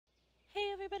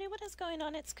everybody, what is going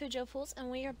on? It's Cujo Fools,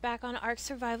 and we are back on Ark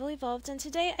Survival Evolved, and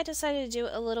today I decided to do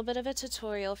a little bit of a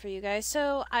tutorial for you guys.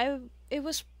 It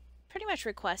was pretty much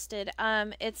requested.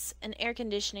 It's an air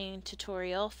conditioning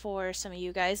tutorial for some of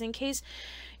you guys in case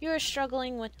you're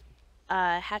struggling with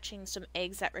hatching some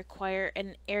eggs that require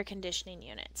an air conditioning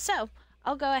unit. So,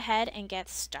 I'll go ahead and get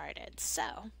started.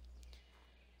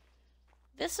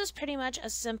 This is pretty much a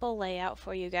simple layout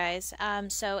for you guys.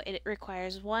 So it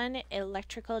requires one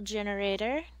electrical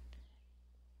generator,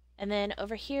 and then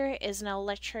over here is an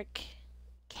electric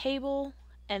cable,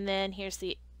 and then here's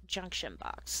the junction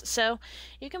box. So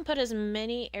you can put as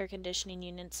many air conditioning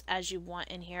units as you want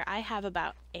in here. I have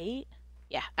about 8.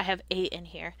 Yeah, I have 8 in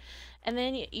here. And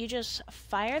then you just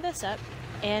fire this up,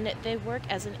 and they work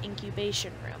as an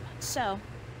incubation room. So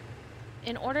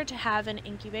in order to have an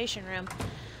incubation room,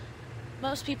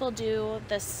 most people do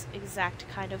this exact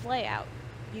kind of layout.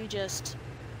 You just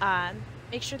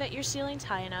make sure that your ceiling's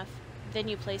high enough, then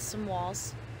you place some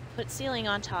walls, put ceiling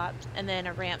on top, and then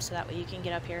a ramp so that way you can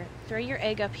get up here, throw your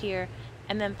egg up here,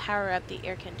 and then power up the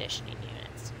air conditioning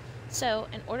units. So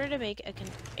in order to make an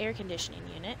air conditioning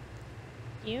unit,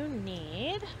 you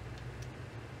need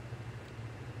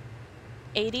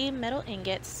 80 metal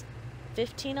ingots,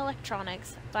 15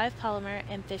 electronics, 5 polymer,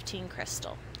 and 15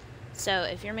 crystal. So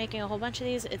if you're making a whole bunch of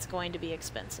these, it's going to be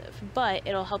expensive, but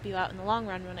it'll help you out in the long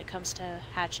run when it comes to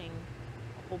hatching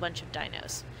a whole bunch of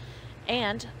dinos.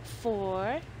 And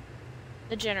for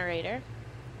the generator,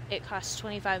 it costs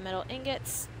 25 metal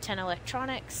ingots, 10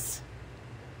 electronics,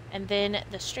 and then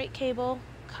the straight cable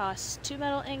costs 2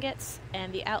 metal ingots,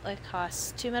 and the outlet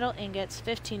costs 2 metal ingots,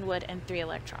 15 wood, and 3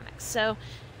 electronics. So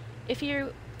if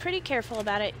you're pretty careful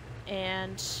about it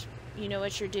and you know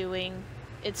what you're doing,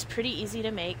 it's pretty easy to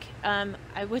make.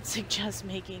 I would suggest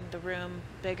making the room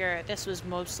bigger. This was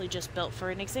mostly just built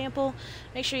for an example.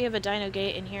 Make sure you have a dino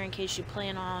gate in here in case you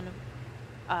plan on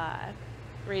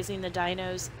raising the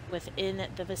dinos within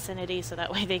the vicinity so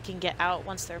that way they can get out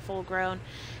once they're full grown.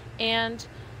 And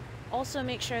also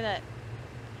make sure that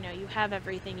you have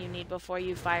everything you need before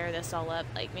you fire this all up.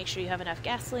 Like, make sure you have enough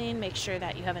gasoline, make sure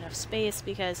that you have enough space,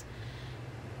 because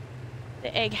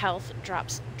the egg health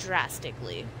drops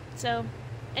drastically. So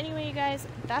anyway, you guys,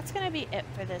 that's going to be it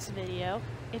for this video.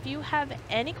 If you have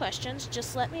any questions,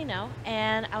 just let me know.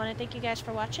 And I want to thank you guys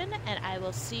for watching, and I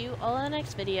will see you all in the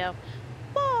next video.